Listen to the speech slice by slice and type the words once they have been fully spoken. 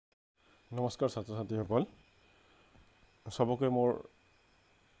নমস্কাৰ ছাত্ৰ ছাত্ৰীসকল সবকে মোৰ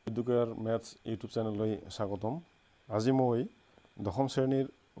এডুকেয়াৰ ম্যাথছ ইউটিউব চেনেললৈ স্বাগতম। আজি মই দশম শ্ৰেণীৰ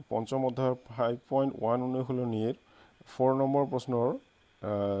পঞ্চম অধ্যায়ৰ 5.1 অনুশীলনীৰ 4 নম্বৰ প্ৰশ্নৰ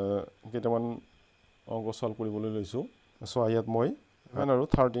কেইটামান অংক সলভ কৰিবলৈ লৈছোঁ। সো ইয়াত মই 9 আৰু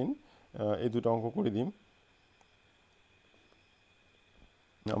 13 এই দুটা অংক কৰি দিম।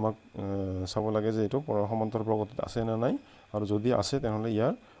 আমাক চাব লাগে যে এইটো সমান্তৰাল প্ৰগতিত আছে না নাই, আৰু যদি আছে তেনেহলে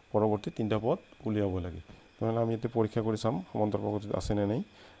ইয়াৰ পৰৱৰ্তী তিনটা পদ উলিয়াব লাগে। তেনেহলে আমি এতে পৰীক্ষা কৰি চাম সমান্তৰাল প্ৰগতিত আছে না নাই।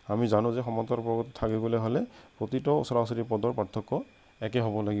 আমি জানো যে সমান্তৰাল প্ৰগতিত থাকিবলৈ হলে প্ৰতিটো ওচৰা-ওচৰি পদৰ পাৰ্থক্য একে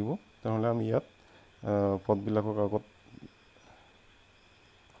হ'ব লাগিব। তেনেহলে আমি ইয়াত পদবিলাকক আগত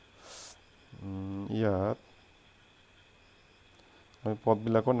ইয়াত আমি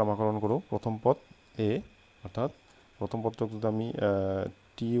পদবিলাকৰ নামকৰণ কৰোঁ। প্ৰথম পদ a, অৰ্থাৎ প্ৰথম পদটোক যদি আমি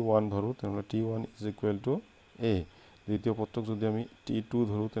t1 ধৰো তেনেহলে t1 = a। দ্বিতীয় পদটোক যদি আমি t2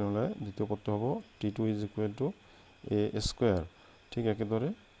 ধৰো তেনেহলে দ্বিতীয় পদটো হ'ব t2 = a²। ঠিক একেদৰে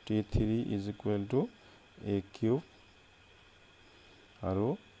t3 = a³ আৰু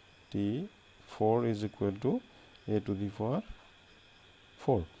t4 =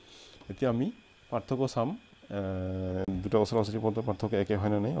 a⁴। এতিয়া আমি পাৰ্থক্য চাম, দুটা ওচৰা-ওচৰি পদৰ পাৰ্থক্য একে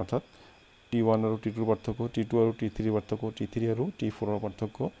হয় না নাই, অৰ্থাৎ t1 আৰু t2 ৰ পাৰ্থক্য, t2 আৰু t3 ৰ পাৰ্থক্য, t3 আৰু t4 ৰ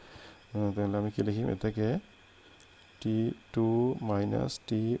পাৰ্থক্য। তেনেহলে আমি কি লিখিম? এটাকে t2 -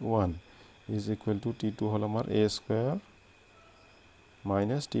 t1 = t2 হল আমাৰ a²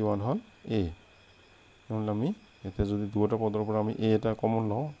 - t1 হল a। নহলে আমি এটা যদি দুটা পদৰ পৰা আমি a এটা কমন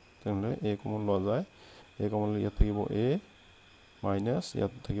লওঁ তেনেহলে a কমন লোৱা যায়। a কমন ললে ইয়াত থাকিব a মাইনাস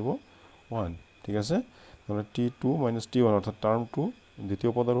ইয়াত থাকিব 1। ঠিক আছে, নহলে t2 - t1 অৰ্থাৎ টাৰ্ম 2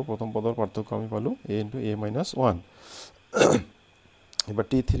 দ্বিতীয় পদ আৰু প্ৰথম পদৰ পাৰ্থক্য আমি পালো a * a - 1। এবাৰ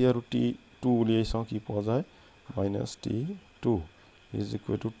t3 আৰু t2 উলিয়াই চাওঁ কি পোৱা যায়। -t2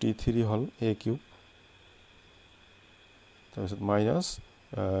 = t3 হল a³ তাৰপিছত মাইনাস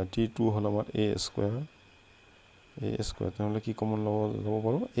t2 হল আমাৰ a²। তেনেহলে কি কমন ল'ব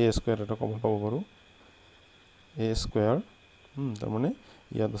পাৰো? a² এটা কমন ল'ব পাৰো, a²। তাৰ মানে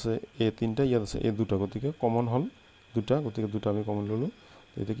ইয়াত আছে a তিনটা, ইয়াত আছে a দুটা, গতিকে কমন হল দুটা, গতিকে দুটা আমি কমন ললো।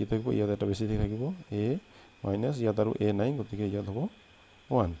 এতিয়া কি থাকিব? ইয়াত এটা বেছি থাকিব a মাইনাস, ইয়াত আৰু a নাই, গতিকে ইয়াত হ'ব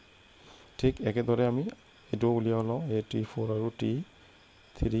 1। ঠিক একেদৰে আমি এটো উলিয়াও লওঁ, a⁴ আৰু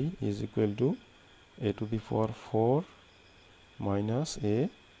t3 = a⁴ মাইনাস a³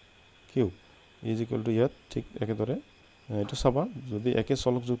 ইয়াত ঠিক একেদৰে এটো চাবা, যদি একে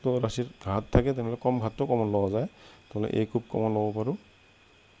চলকযুক্ত ৰাশিৰ ঘাত থাকে তেনেহলে কম ঘাতটো কমন লওয়া যায়। তাহলে a³ কমন লব পাৰো,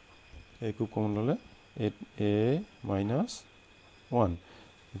 a³ কমন ললে a-1।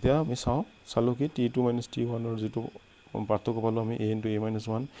 এতিয়া আমি চালো কি t2 - t1 ৰ যেটো পাৰ্থক্য পালো আমি a *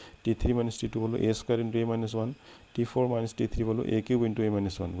 a-1, t3 - t2 পালো a² * a-1, t4 - t3 পালো a³ *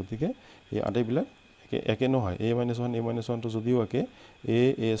 a-1। গতিকে এই আটাইবিলাক একে নহয়। a-1 টো যদিও একে, a²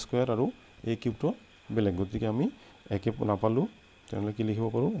 আৰু a³ টো বেলেগ, গতিকে আমি একে নাপালো। তেনেহলে কি লিখিব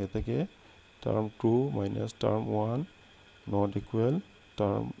পাৰো? এটাকে term 2 - term 1 not equal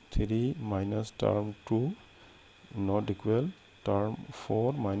term 3 - term 2 not equal term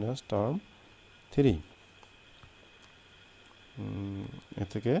 4 - term 3।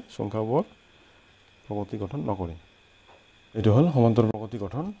 এটাকে সংখ্যাবোৰ প্ৰগতি গঠন নকৰে। এটো হল সমান্তৰাল প্ৰগতি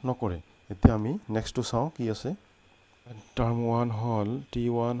গঠন নকৰে। এতিয়া আমি নেক্সটটো চাও কি আছে। টার্ম 1 হল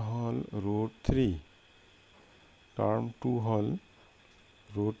t1 হল √3, টার্ম 2 হল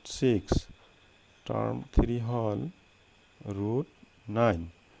 √6, টার্ম 3 হল √9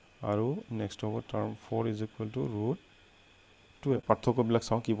 আৰু নেক্সট হ'ব টাৰ্ম 4 = √2। পাৰ্থক্যবিলাক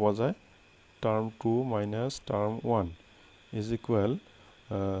চাওঁ কি পোৱা যায়। Term 2 - term 1 is equal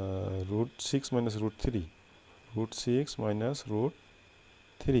 √6 - √3, √6 -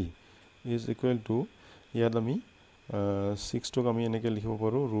 √3 is equal to, ইয়াত আমি 6 টোক আমি এনেকে লিখিব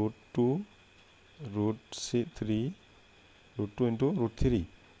পাৰো √2 √3 √2 * √3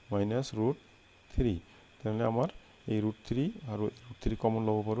 minus √3। তেনেহলে আমাৰ এই √3 আৰু √3 কমন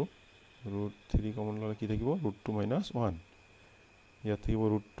ল'ব পাৰো। √3 কমন ল'লে কি থাকিব? √2 - 1। ইয়াত থাকিব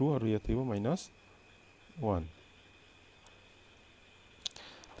 √2 আৰু ইয়াত থাকিব -1।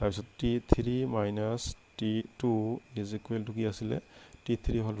 তাৰপিছত t3 - t2 is equal to কি আছিলে? t3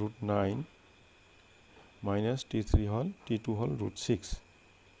 hall √9 minus t3 hall t2 hall √6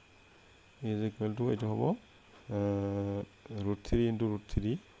 is equal to, এটা হ'ব √3 *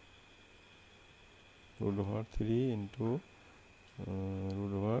 √3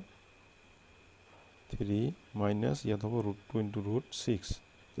 √3 minus ইয়াত হ'ব √2 * √6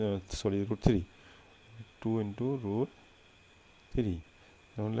 √3 2 * √3।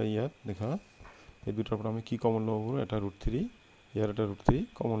 নহলে ইয়াত দেখা এই দুটাৰ পৰা আমি কি কমন ল'ব পাৰো? এটা √3, ইয়াৰ এটা √3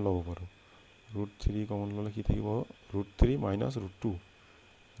 কমন ল'ব পাৰো। √3 কমন ল'লে কি থাকিব √3 মাইনাছ √2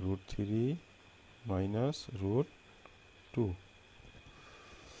 √3 মাইনাছ √2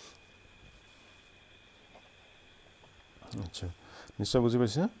 আচ্ছা নিশ্চয় বুজি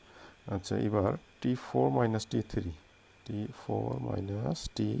পাইছে আচ্ছা এবার t4 minus t3 t4 minus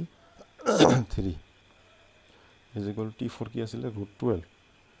t3 is equal to t4 কি আছিল √12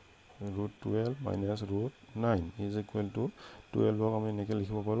 মাইনাছ √9 is equal to 12 ক আমি এনেকৈ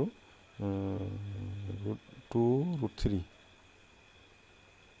লিখিব পাৰোঁ √3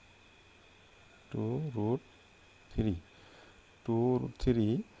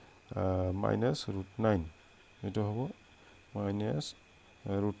 মাইনাছ √9 এইটো হ'ব minus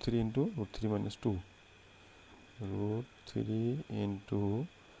 √3 into √3 minus 2 √3 into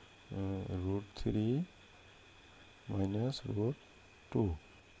 √3 minus √2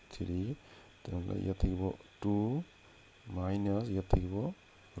 3 তাহলে ইয়াত থাকিব 2 মাইনাছ ইয়াত থাকিব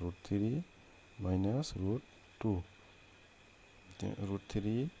 √3 মাইনাছ √2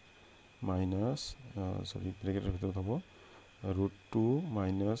 √3 মাইনাছ সরি ব্র্যাকেটের ভিতৰত হ'ব √2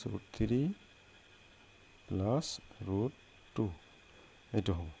 মাইনাছ √3 প্লাছ √2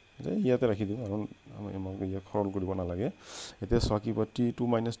 এইটো হ'ব ইয়াতে ৰাখি দিওঁ কাৰণ আমাক ইয়াক সৰল কৰিব নালাগে এতিয়া চোৱা কি t2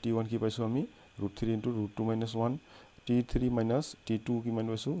 মাইনাছ t1 কি পাইছোঁ আমি √3 into √2 minus 1 t3 minus t2 কিমান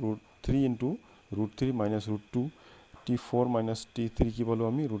পাইছোঁ √3 into √3 minus √2 t4 minus t3 কি পালোঁ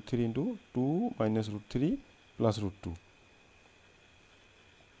আমি √3 ইনটু 2 মাইনাছ √3 প্লাছ √2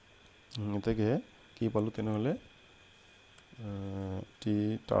 এটাকে কি পালোঁ তেনেহ'লে t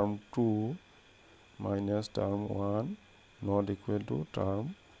term 2 minus term 1 not equal to term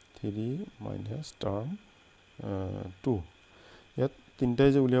 3 minus term 2 ইয়াত তিনটাই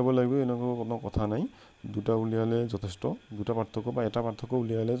যে উলিয়াব লাগিব এনেকুৱা কোনো কথা নাই দুটা উলিয়ালে যথেষ্ট দুটা পাৰ্থক্য বা এটা পাৰ্থক্য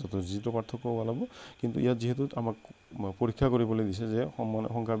উলিয়ালে যথেষ্ট যিটো পাৰ্থক্য ওলাব কিন্তু ইয়াত যেহেতু আমাক পৰীক্ষা কৰিবলৈ দিছে যে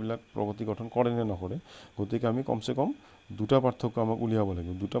সংখ্যাবিলাক প্ৰগতি গঠন কৰে নে নকৰে গতিকে আমি কমসে কম দুটা পাৰ্থক্য আমাক উলিয়াব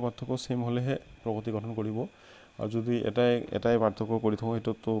লাগিব দুটা পাৰ্থক্য সেম হলেহে প্ৰগতি গঠন কৰিব আৰু যদি এটাই পাৰ্থক্য কৰি থওঁ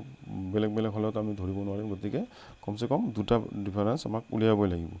এটো বেলেগ বেলেগ হলেও আমি ধৰিব নোৱাৰিম গতিকে কমসে কম দুটা ডিফাৰেন্স আমাক উলিয়াবই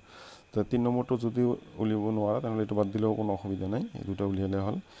লাগিব তো 3 নম্বৰটো যদি উলিয়াব নোৱাৰা তাহলে এটো বাদ দিলেও কোনো অসুবিধা নাই এই দুটা উলিয়ালে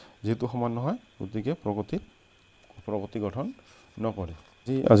হল যেহেতু সমান নহয় গতিকে প্ৰগতি গঠন নকৰে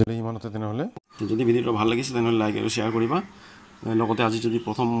যি আজিলৈ ইমানতে তেনেহলে যদি ভিডিওটো ভাল লাগিছে তেনেহলে লাইক আৰু শেয়াৰ কৰিবা লগতে আজি যদি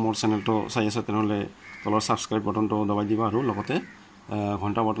প্ৰথম মোৰ চেনেলটো চাই আছে তেনেহলে তলৰ সাবস্ক্ৰাইব বাটনটো দবাই দিবা আৰু লগতে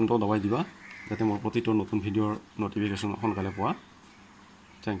ঘণ্টা বাটনটো দবাই দিবা যাতে মোৰ প্ৰতিটো নতুন ভিডিওৰ নটিফিকেশন সোনকালে পোৱা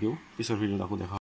থ্যাংক ইউ পিছৰ ভিডিওত আকৌ দেখা